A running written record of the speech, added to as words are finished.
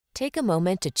Take a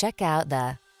moment to check out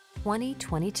the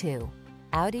 2022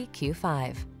 Audi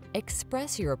Q5.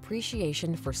 Express your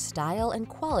appreciation for style and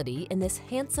quality in this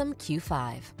handsome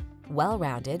Q5.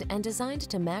 Well-rounded and designed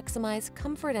to maximize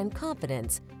comfort and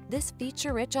confidence, this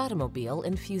feature-rich automobile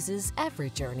infuses every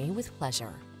journey with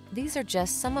pleasure. These are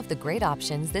just some of the great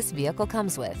options this vehicle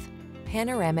comes with: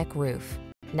 panoramic roof,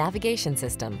 navigation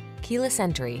system, keyless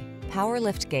entry, power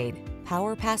liftgate,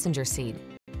 power passenger seat,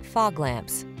 fog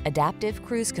lamps, adaptive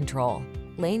cruise control,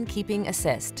 lane keeping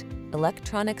assist,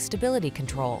 electronic stability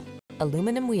control,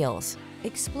 aluminum wheels.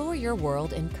 Explore your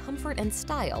world in comfort and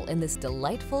style in this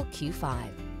delightful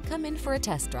Q5. Come in for a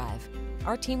test drive.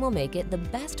 Our team will make it the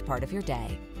best part of your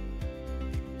day.